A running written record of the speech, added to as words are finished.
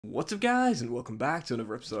What's up guys, and welcome back to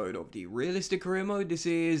another episode of the Realistic Career Mode. This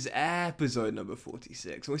is episode number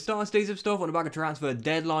 46. And we start today's episode off on the back of transfer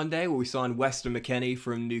deadline day where we signed Weston McKennie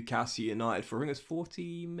from Newcastle United for I think it's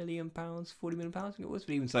 £40 million, £40 million I think it was.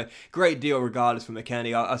 But even so, great deal regardless for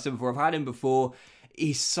McKennie. I said before, I've had him before.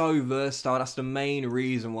 He's so versatile. That's the main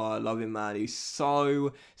reason why I love him, man. He's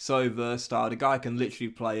so versatile. The guy can literally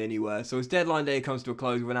play anywhere. So as deadline day comes to a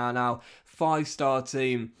close, we're now 5-star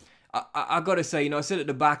team. I gotta say, I said at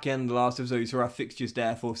the back end of the last episode, you saw our fixtures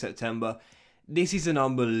there for September. This is an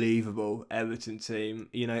unbelievable Everton team,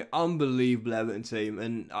 unbelievable Everton team.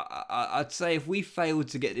 And I'd say if we failed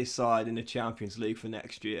to get this side in the Champions League for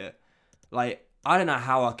next year, I don't know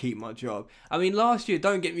how I'll keep my job. I mean, last year,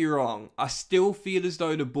 don't get me wrong, I still feel as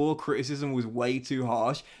though the board criticism was way too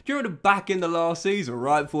harsh. During the back end of last season,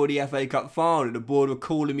 right before the FA Cup final, the board were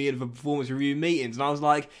calling me in for performance review meetings, and I was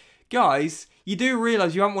like, guys, you do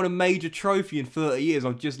realise you haven't won a major trophy in 30 years.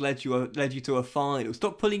 I've just led you to a final.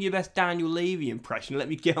 Stop pulling your best Daniel Levy impression and let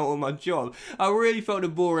me get on with my job. I really felt the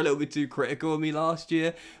board were a little bit too critical of me last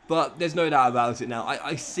year, but there's no doubt about it now.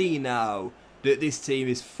 I see now that this team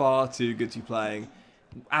is far too good to be playing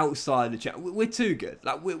outside the chat. We're too good.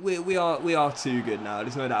 We are too good now.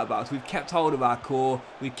 There's no doubt about it. We've kept hold of our core.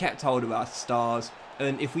 We've kept hold of our stars.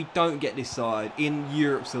 And if we don't get this side in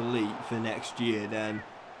Europe's elite for next year, then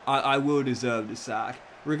I will deserve the sack,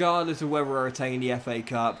 regardless of whether I retain the FA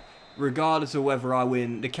Cup, regardless of whether I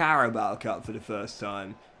win the Carabao Cup for the first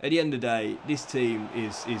time. At the end of the day, this team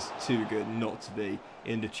is too good not to be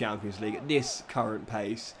in the Champions League at this current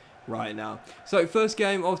pace right now. So, first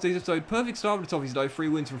game of today's episode, perfect start with the Toffees though, 3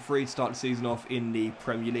 wins from 3 to start the season off in the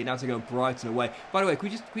Premier League. Now to go Brighton away. By the way,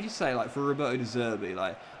 could we just say, for Roberto De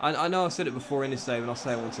Zerbi, I know I said it before in this save and I'll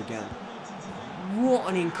say it once again. What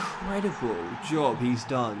an incredible job he's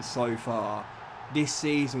done so far this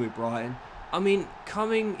season with Brighton. I mean,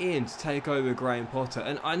 coming in to take over Graham Potter,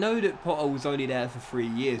 and I know that Potter was only there for 3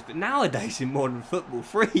 years, but nowadays in modern football,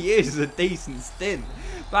 3 years is a decent stint.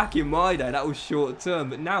 Back in my day, that was short term,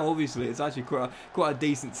 but now obviously it's actually quite a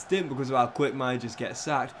decent stint because of how quick managers get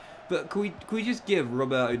sacked. But could we just give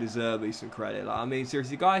Roberto De Zerbi some credit? I mean,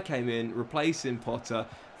 seriously, the guy came in, replacing Potter,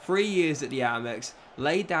 3 years at the Amex,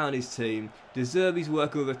 laid down his team. De Zerbi's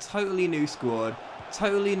working with a totally new squad,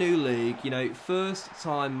 totally new league, first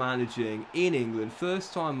time managing in England,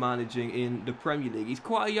 first time managing in the Premier League. He's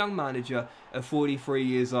quite a young manager at 43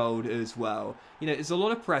 years old as well. It's a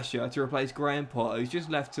lot of pressure to replace Graham Potter, who's just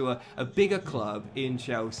left to a bigger club in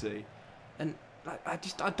Chelsea. And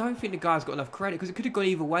I don't think the guy's got enough credit because it could have gone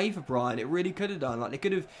either way for Brian. It really could have done. They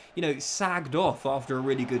could have, sagged off after a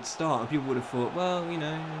really good start, and people would have thought, well,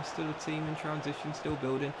 still a team in transition, still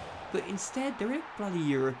building. But instead, they're in a bloody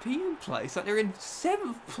European place. They're in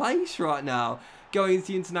 7th place right now, going into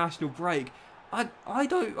the international break. I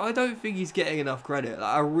don't think he's getting enough credit.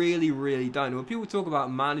 I really don't. When people talk about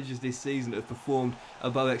managers this season that have performed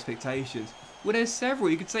above expectations, well, there's several.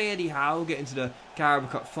 You could say Eddie Howe getting to the Carabao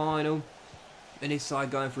Cup final, and his side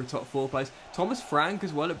going for a top 4 place. Thomas Frank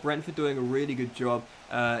as well at Brentford doing a really good job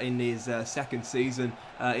in his second season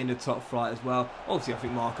in the top flight as well. Obviously, I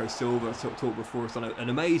think Marco Silva, I talked before, has done an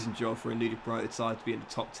amazing job for a newly promoted side to be in the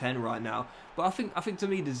top 10 right now. But I think to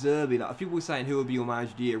me, De Zerbi, if people were saying who would be your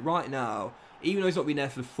manager of the year right now, even though he's not been there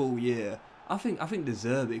for the full year, I think De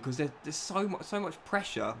Zerbi, because there's so much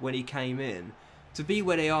pressure when he came in to be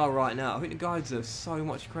where they are right now. I think the guy deserves so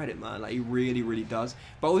much credit, man. He really does.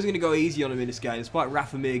 But I wasn't going to go easy on him in this game. Despite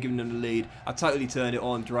Rafa Mir giving them the lead, I totally turned it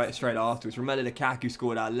on straight afterwards. Romelu Lukaku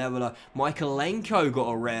scored our leveller. Michaelenko got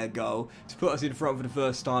a rare goal to put us in front for the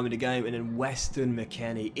first time in the game. And then Weston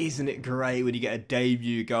McKennie. Isn't it great when you get a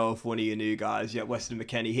debut goal for one of your new guys? Yeah, Weston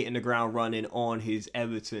McKennie hitting the ground running on his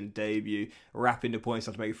Everton debut, wrapping the points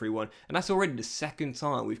up to make it 3-1. And that's already the second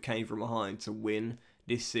time we've came from behind to win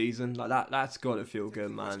this season. That's got to feel good,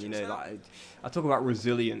 man. I talk about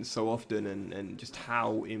resilience so often and just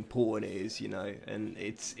how important it is, and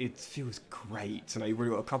it feels great. You've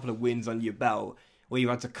already got a couple of wins under your belt where you've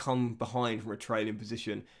had to come behind from a trailing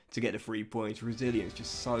position to get the 3 points. Resilience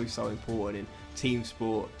just so important in team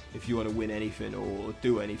sport if you want to win anything or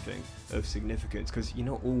do anything of significance, because you're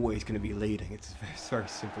not always going to be leading. It's very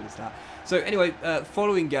simple as that. So anyway,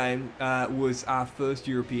 following game was our first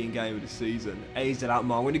European game of the season. AZ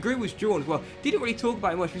Alkmaar, when the group was drawn as well. Didn't really talk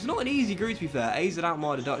about it much. It's not an easy group, to be fair. AZ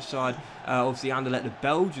Alkmaar, the Dutch side, obviously Anderlecht, the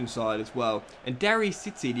Belgian side as well, and Derry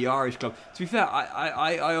City, the Irish club. To be fair,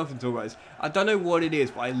 I often talk about this. I don't know what it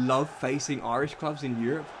is, but I love facing Irish clubs in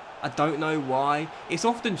Europe. I don't know why. It's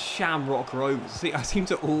often Shamrock Rovers. I seem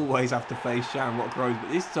to always have to face Shamrock Rovers,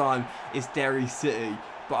 but this time it's Derry City.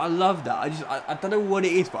 But I love that. I don't know what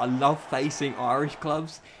it is, but I love facing Irish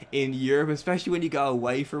clubs in Europe, especially when you go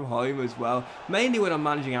away from home as well. Mainly when I'm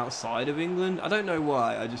managing outside of England. I don't know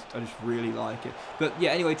why. I just really like it. But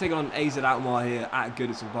yeah, anyway, taking on AZ Alkmaar here at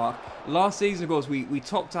Goodison Park. Last season, of course, we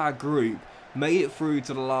topped our group, made it through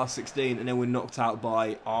to the last 16, and then we're knocked out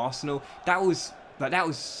by Arsenal. That was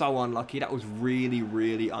so unlucky. That was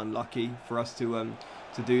really unlucky for us to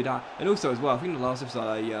do that. And also as well, I think in the last episode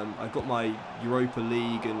I got my Europa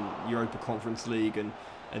League and Europa Conference League and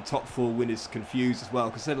top 4 winners confused as well,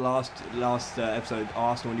 because I said last episode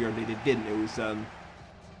Arsenal and Europa League, they didn't.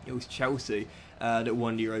 It was Chelsea that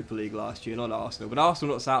won the Europa League last year, not Arsenal. But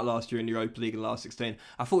Arsenal knocked us out last year in the Europa League in the last 16.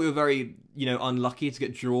 I thought we were very, unlucky to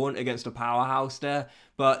get drawn against a powerhouse there.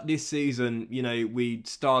 But this season, we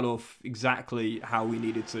start off exactly how we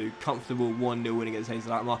needed to. Comfortable 1-0 win against AZ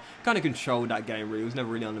Alkmaar. Kind of controlled that game, really. It was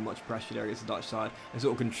never really under much pressure there against the Dutch side. And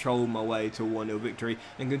sort of controlled my way to a 1-0 victory.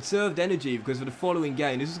 And conserved energy, because for the following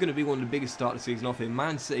game, this is going to be one of the biggest start of the season off here.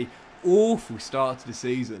 Man City, awful start to the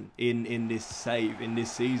season in this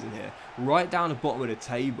season here, right down the bottom of the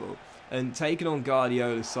table, and taking on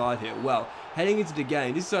Guardiola's side here. Well, heading into the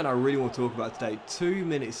game, this is something I really want to talk about today. 2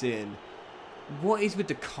 minutes in, what is with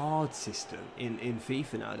the card system in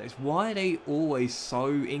FIFA nowadays? Why are they always so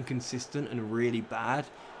inconsistent and really bad?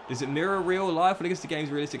 Does it mirror real life? I guess the game's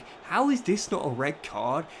realistic. How is this not a red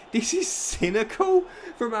card? This is cynical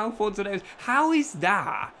from Alphonso Davies. How is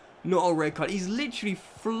that not a red card? He's literally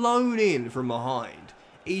flown in from behind.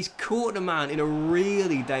 He's caught the man in a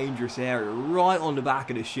really dangerous area, right on the back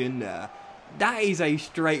of the shin there. That is a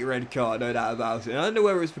straight red card, no doubt about it. And I don't know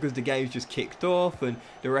whether it's because the game's just kicked off and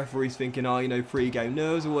the referee's thinking, oh, pre-game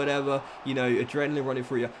nerves or whatever, adrenaline running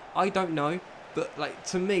through you. I don't know. But,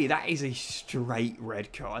 to me, that is a straight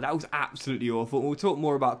red card. That was absolutely awful. We'll talk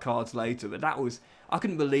more about cards later, but that was... I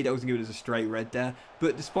couldn't believe that was given as a straight red there.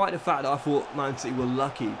 But despite the fact that I thought Man City were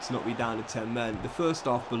lucky to not be down to 10 men, the first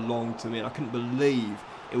half belonged to me, and I couldn't believe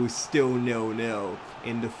it was still 0-0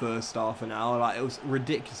 in the first half an hour. It was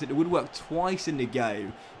ridiculous. It would work twice in the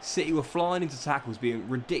game. City were flying into tackles, being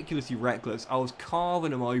ridiculously reckless. I was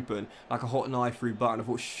carving them open like a hot knife through butter. I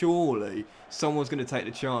thought, surely someone's going to take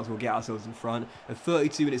the chance. We'll get ourselves in front. And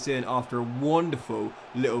 32 minutes in, after a wonderful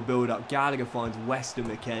little build-up, Gallagher finds Weston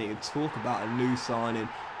McKennie, and talk about a new signing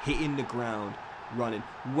hitting the ground running.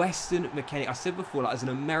 Weston McKennie, I said before, as an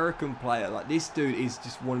American player, this dude is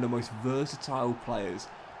just one of the most versatile players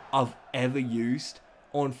I've ever used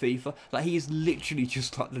on FIFA. He is literally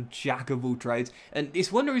just the jack of all trades. And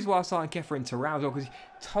it's one of the reasons why I signed Kefren Turam as well, because he's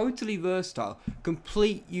totally versatile,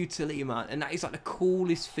 complete utility man, and that is the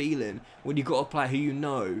coolest feeling when you've got a player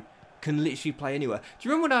who can literally play anywhere. Do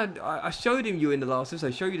you remember when I showed you in the last episode,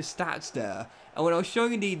 I showed you the stats there, and when I was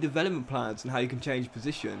showing you the development plans and how you can change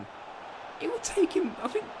position, it would take him, I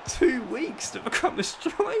think, 2 weeks to become a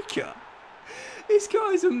striker. This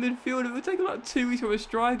guy's a midfielder. It would take him 2 weeks to become a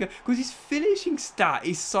striker because his finishing stat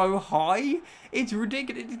is so high. It's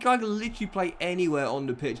ridiculous. This guy can literally play anywhere on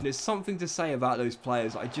the pitch. And there's something to say about those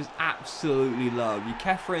players I just absolutely love. Your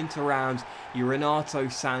Kefren Turams, your Renato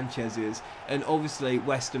Sanchez's, and obviously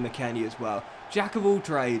Weston McKennie as well. Jack of all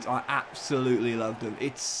trades, I absolutely love them.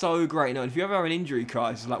 It's so great. Now, if you ever have an injury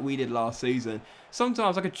crisis like we did last season,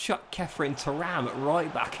 sometimes I could chuck Kefren Turam at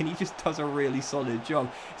right back and he just does a really solid job.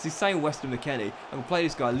 It's the same Weston McKennie. I can play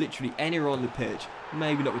this guy literally anywhere on the pitch,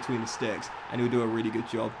 maybe not between the sticks, and he'll do a really good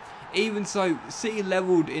job. Even so, City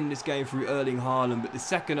levelled in this game through Erling Haaland, but the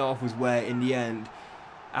second half was where, in the end,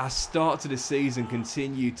 our start to the season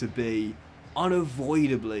continued to be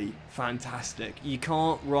unavoidably fantastic. You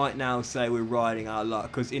can't right now say we're riding our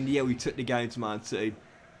luck, because in the end we took the game to Man City.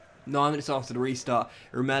 9 minutes after the restart,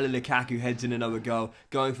 Romelu Lukaku heads in another goal,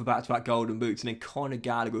 going for back-to-back golden boots, and then Conor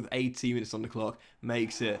Gallagher with 18 minutes on the clock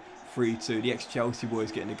makes it 3-2. The ex-Chelsea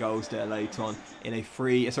boys getting the goals there late on in a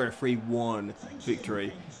 3-1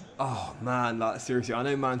 victory. Oh man, seriously, I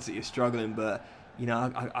know Man City is struggling, but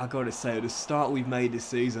I got to say, at the start we've made this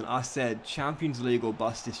season, I said Champions League or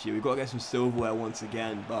bust this year. We've got to get some silverware once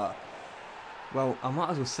again, but, well, I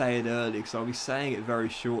might as well say it early, because I'll be saying it very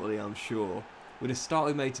shortly, I'm sure. With the start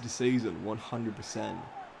we made to the season, 100%,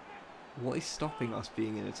 what is stopping us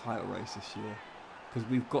being in a title race this year? Because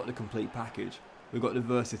we've got the complete package. We've got the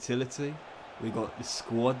versatility, we've got the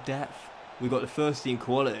squad depth, we've got the first team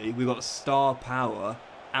quality, we've got star power,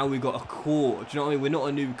 and we got a core. Do you know what I mean? We're not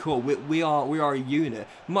a new core. We are a unit,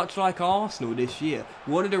 much like Arsenal this year.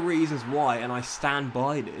 One of the reasons why, and I stand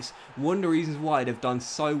by this, one of the reasons why they've done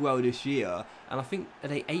so well this year, and I think, are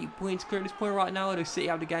they 8 points clear at this point right now? Or do City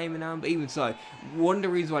have the game in hand? But even so, one of the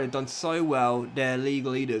reasons why they've done so well, they're league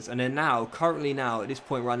leaders, and they're now, currently now, at this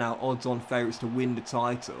point right now, odds-on favourites to win the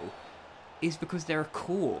title, is because they're a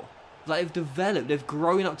core. Like, they've developed, they've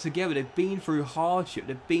grown up together, they've been through hardship,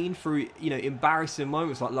 they've been through, you know, embarrassing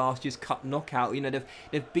moments like last year's cup knockout. You know,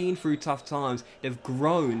 they've been through tough times, they've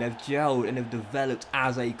grown, they've gelled, and they've developed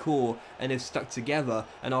as a core, and they've stuck together,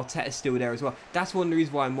 and Arteta's still there as well. That's one of the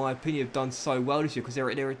reasons why, in my opinion, they've done so well this year, because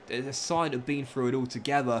they're a side that have been through it all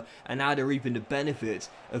together, and now they're reaping the benefits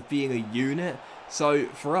of being a unit. So,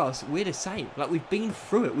 for us, we're the same. Like, we've been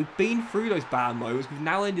through it. We've been through those bad moments. We've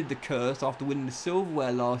now ended the curse after winning the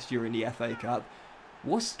silverware last year in the FA Cup.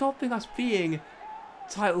 What's stopping us being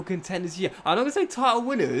title contenders here? I'm not going to say title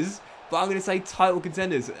winners, but I'm going to say title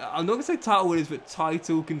contenders. I'm not going to say title winners, but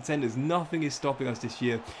title contenders. Nothing is stopping us this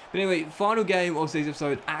year. But anyway, final game of today's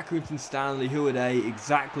episode, Accrington Stanley. Who are they?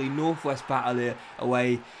 Exactly, Northwest Battle here,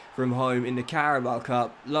 away from home in the Carabao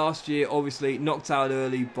Cup. Last year, obviously, knocked out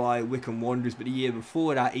early by Wycombe Wanderers, but the year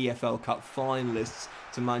before that, EFL Cup finalists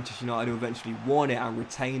to Manchester United, who eventually won it and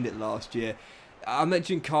retained it last year. I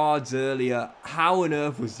mentioned cards earlier. How on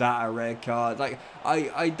earth was that a red card? Like,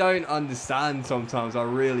 I don't understand sometimes. I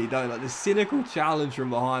really don't. Like, the cynical challenge from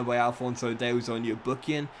behind by Alphonso Davies on your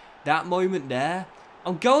booking, that moment there,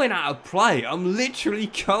 I'm going out of play. I'm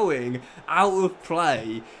literally going out of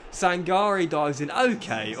play. Sangare dives in.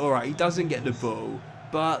 Okay, alright, he doesn't get the ball,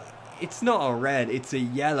 but it's not a red, it's a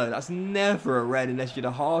yellow. That's never a red unless you're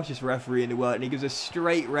the harshest referee in the world, and he gives a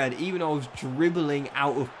straight red even though I was dribbling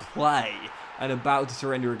out of play and about to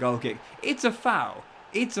surrender a goal kick. It's a foul.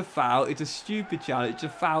 It's a foul. It's a stupid challenge. It's a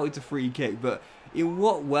foul. It's a free kick. But in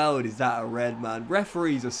what world is that a red, man?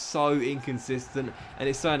 Referees are so inconsistent, and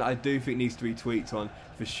it's something that I do think needs to be tweaked on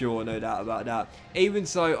for sure, no doubt about that. Even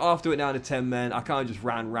so, after it went down to 10 men, I kind of just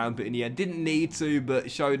ran rampant in the end. Didn't need to,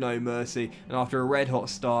 but showed no mercy. And after a red-hot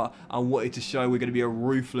start, I wanted to show we're going to be a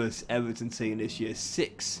ruthless Everton team this year.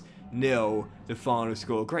 6-0, the final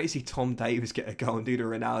score. Great to see Tom Davies get a goal and do the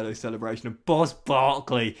Ronaldo celebration, and Boss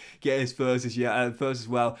Barkley get his first this year, first as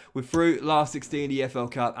well. We're through last 16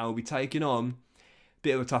 EFL Cup, and we'll be taking on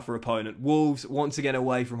bit of a tougher opponent. Wolves, once again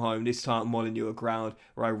away from home, this time at Molineux ground,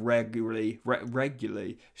 where I regularly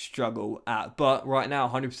struggle at. But right now,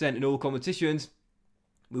 100% in all competitions.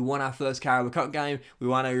 We won our first Carabao Cup game, we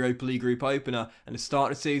won our Europa League group opener, and to start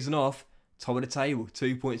the season off, top of the table,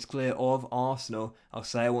 2 points clear of Arsenal. I'll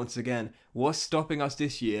say it once again, what's stopping us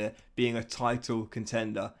this year being a title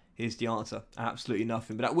contender? Here's the answer. Absolutely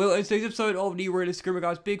nothing. But that will end today's episode of the Realistic Gamer,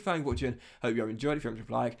 guys. Big fan of watching. Hope you have enjoyed. If you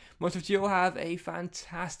haven't, like. Most of you will have a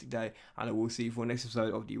fantastic day. And I will see you for the next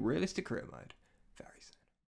episode of the Realistic Career Mode.